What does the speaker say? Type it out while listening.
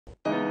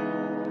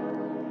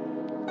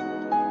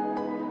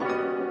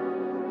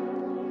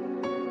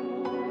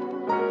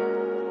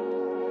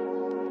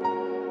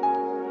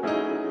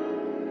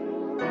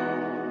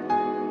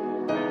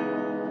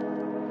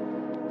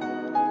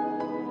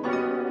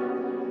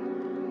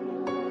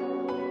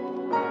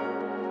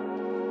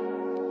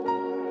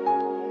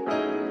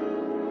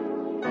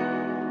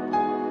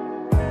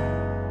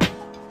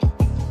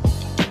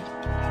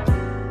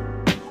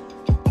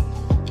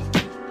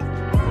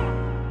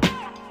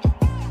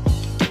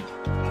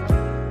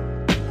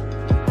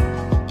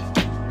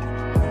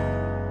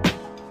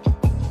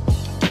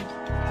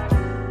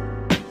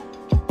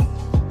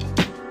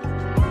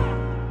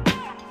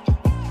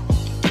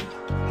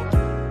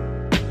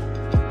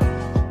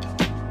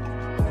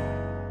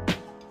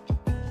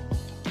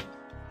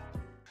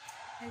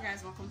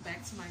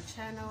back to my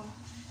channel.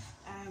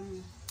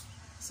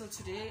 So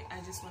today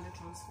I just want to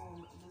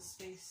transform the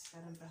space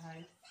that I'm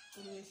behind.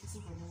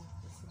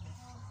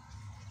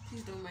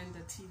 Please don't mind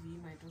the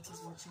TV, my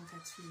daughter's watching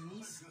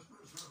cartoons.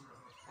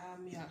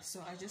 Yeah,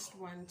 so I just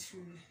want to,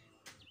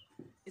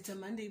 it's a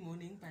Monday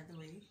morning, by the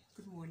way.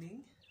 Good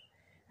morning.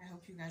 I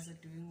hope you guys are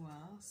doing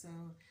well. So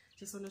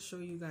just want to show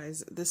you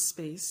guys this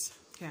space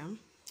here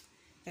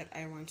that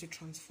I want to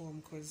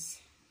transform, because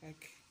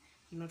like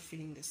I'm not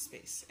feeling this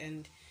space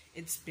and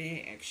it's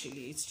bare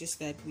actually. It's just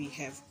that we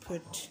have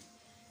put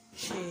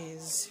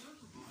chairs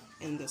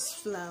and this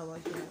flower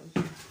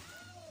here.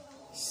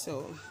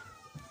 So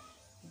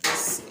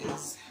this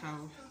is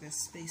how the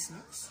space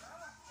looks,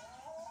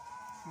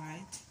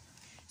 right?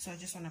 So I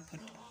just want to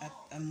put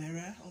a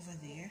mirror over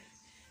there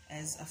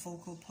as a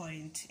focal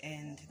point,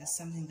 and there's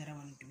something that I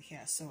want to do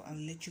here, so I'll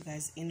let you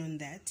guys in on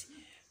that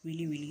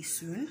really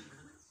soon.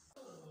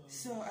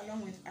 So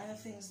along with other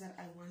things that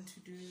I want to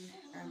do,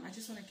 I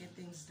just want to get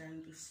things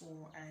done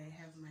before I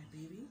have my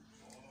baby.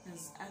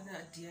 There's other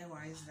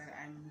DIYs that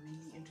I'm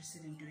really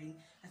interested in doing.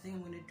 I think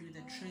I'm going to do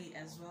the tray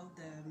as well,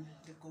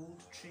 the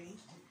gold tray,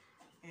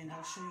 and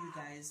I'll show you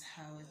guys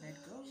how that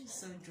goes.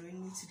 So join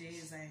me today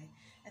as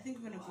I think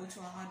we're going to go to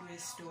a hardware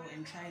store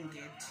and try and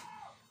get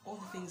all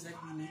the things that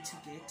we need to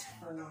get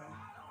for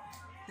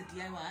the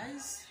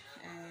DIYs,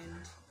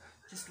 and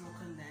just work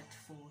on that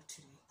for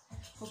today.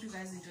 Hope you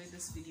guys enjoyed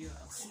this video.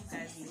 I'll see you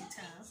guys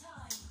later.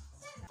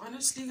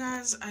 Honestly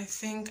guys, I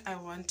think I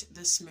want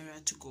this mirror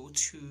to go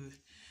to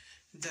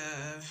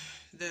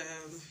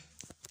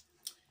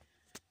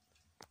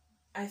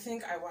I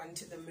think I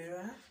want the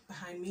mirror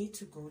behind me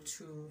to go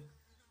to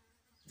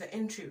the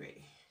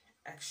entryway.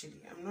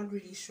 Actually, I'm not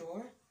really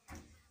sure,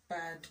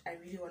 but I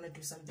really want to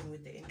do something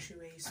with the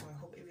entryway, so I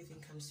hope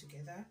everything comes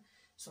together.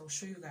 So I'll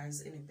show you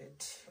guys in a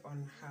bit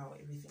on how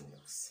everything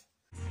looks.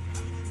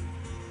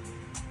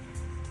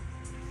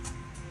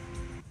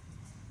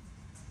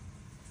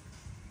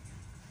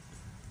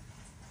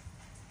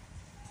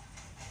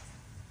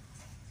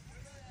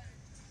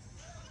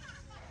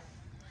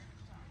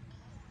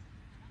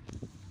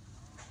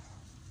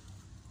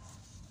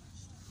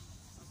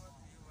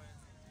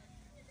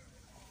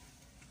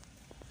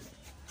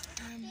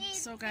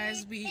 So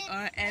guys, we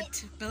are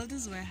at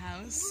Builder's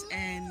Warehouse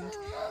and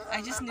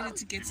I just needed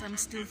to get some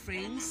steel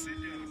frames,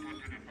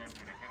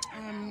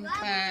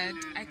 but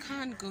I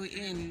can't go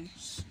in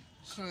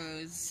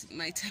because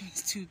my tummy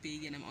is too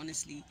big and I'm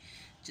honestly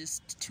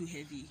just too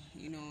heavy.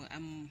 You know,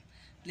 I'm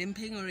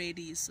limping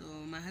already, so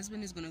my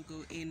husband is gonna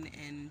go in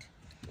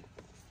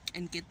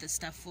and get the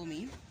stuff for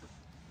me.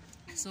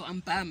 So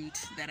I'm bummed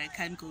that I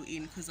can't go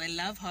in because I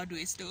love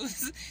hardware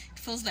stores. It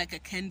feels like a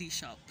candy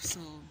shop, so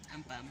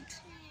I'm bummed.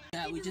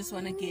 Yeah, we just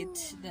want to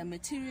get the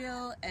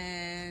material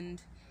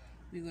and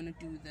we're going to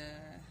do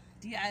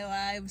the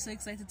DIY. I'm so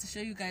excited to show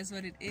you guys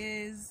what it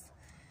is.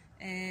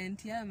 And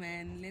yeah,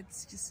 man,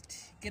 let's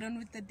just get on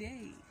with the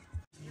day.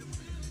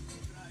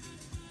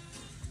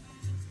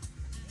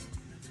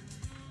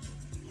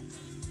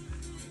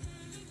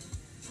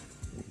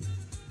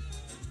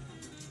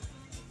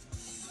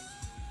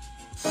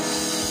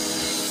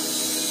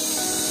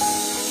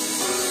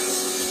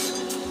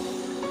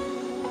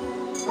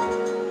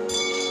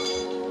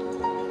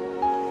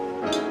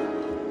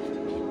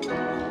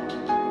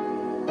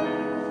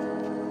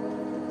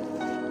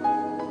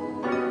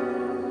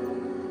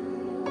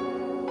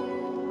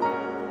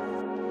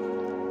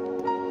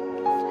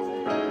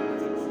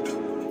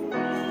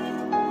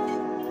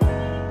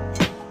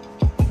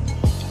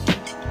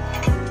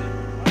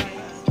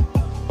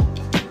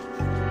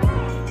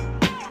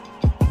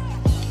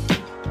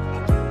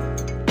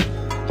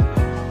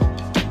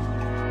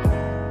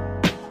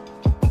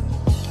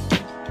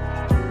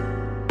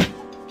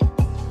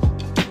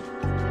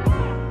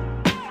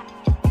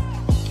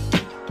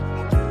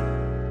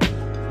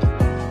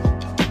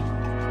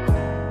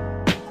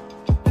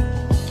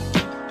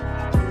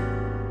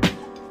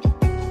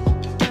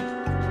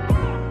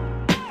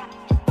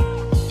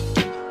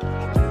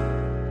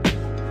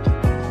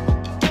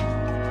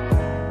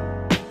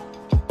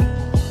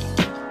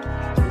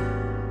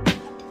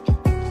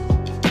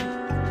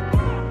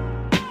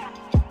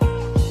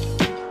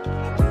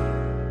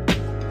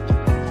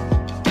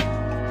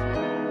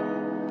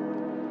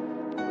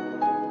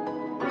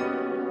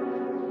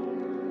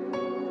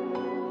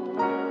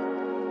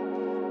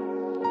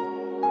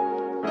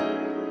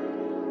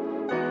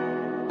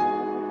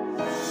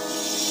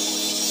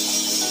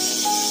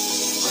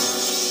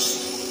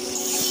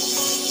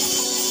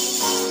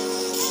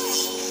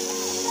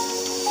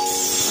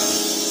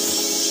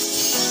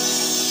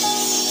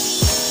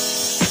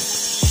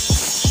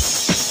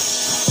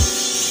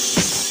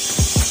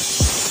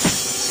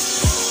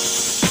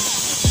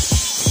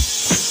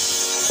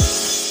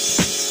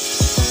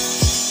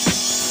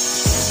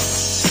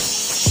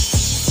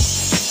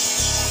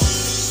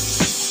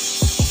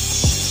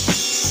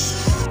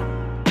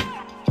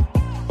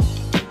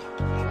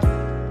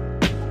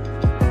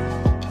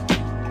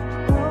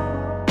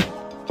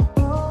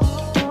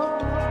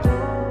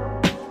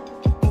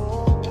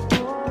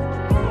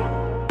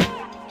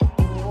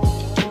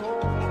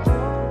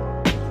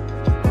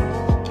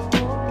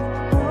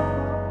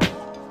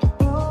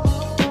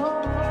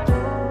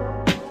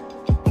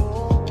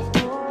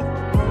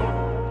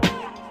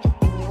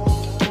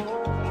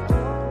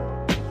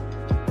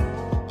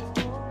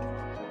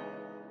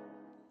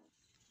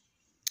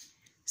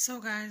 So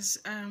guys,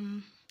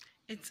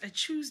 it's a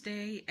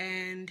Tuesday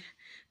and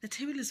the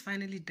table is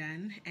finally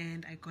done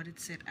and I got it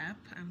set up.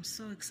 I'm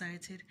so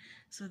excited.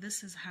 So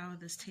this is how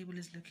this table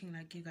is looking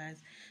like, you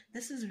guys.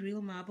 This is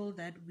real marble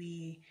that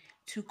we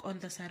took on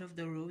the side of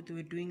the road. They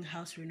were doing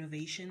house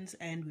renovations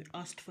and we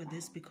asked for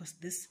this because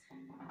this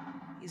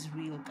is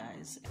real,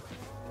 guys.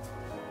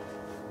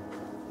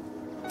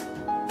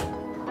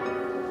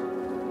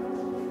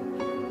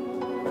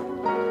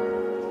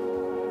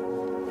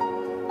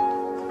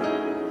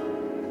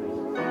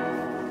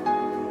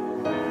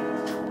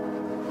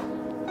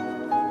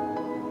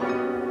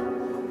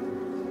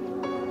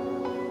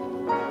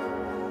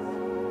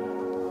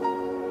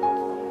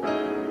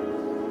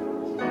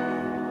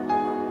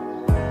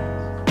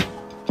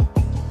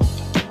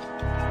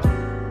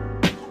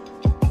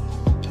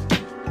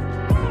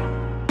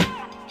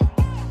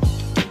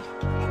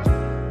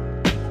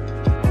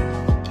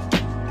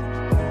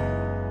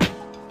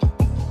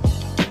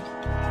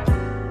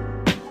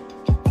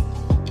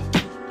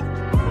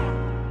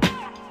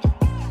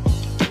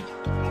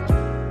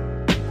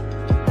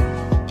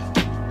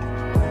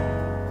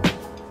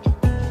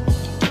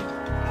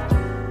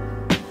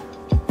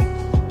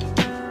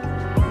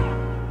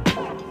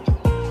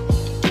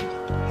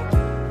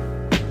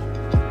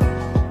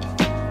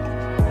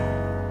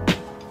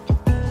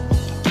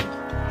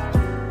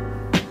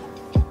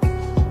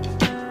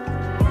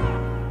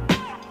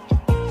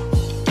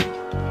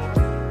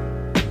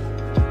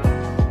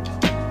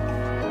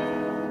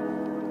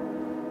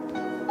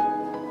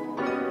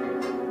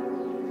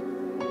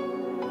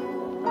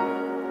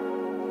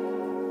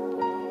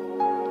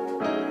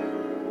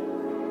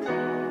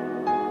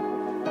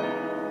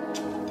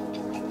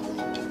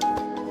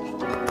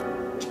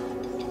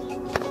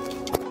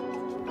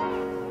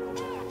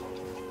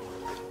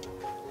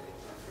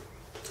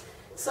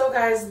 So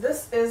guys,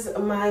 this is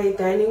my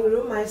dining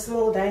room, my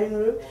small dining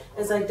room.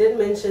 As I did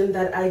mention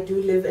that I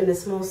do live in a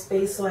small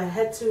space, so I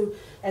had to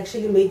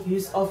actually make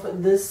use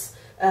of this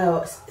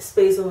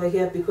space over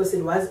here because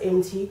it was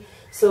empty.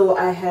 So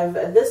I have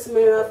this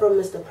mirror from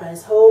Mr.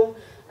 Price Home,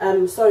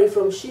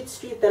 from Sheet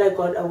Street that I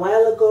got a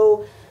while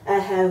ago. I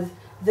have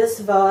this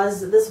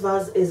vase. This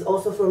vase is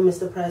also from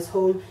Mr. Price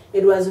Home.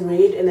 It was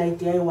red and I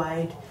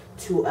DIY'd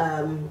to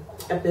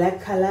a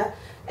black color.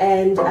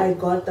 And I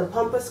got the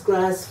pampas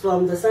grass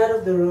from the side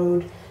of the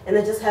road, and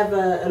I just have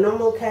a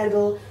normal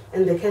candle,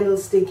 and the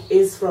candlestick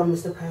is from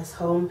Mr. Price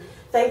Home.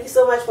 Thank you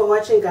so much for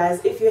watching, guys.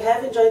 If you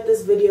have enjoyed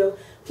this video,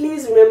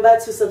 please remember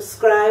to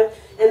subscribe,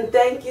 and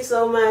thank you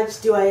so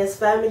much DYS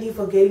family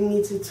for getting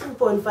me to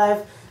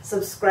 2.5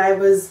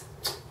 subscribers.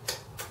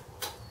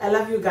 I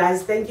love you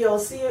guys. Thank you. I'll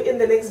see you in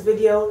the next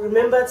video.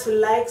 Remember to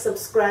like,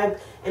 subscribe,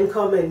 and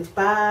comment.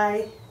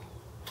 Bye.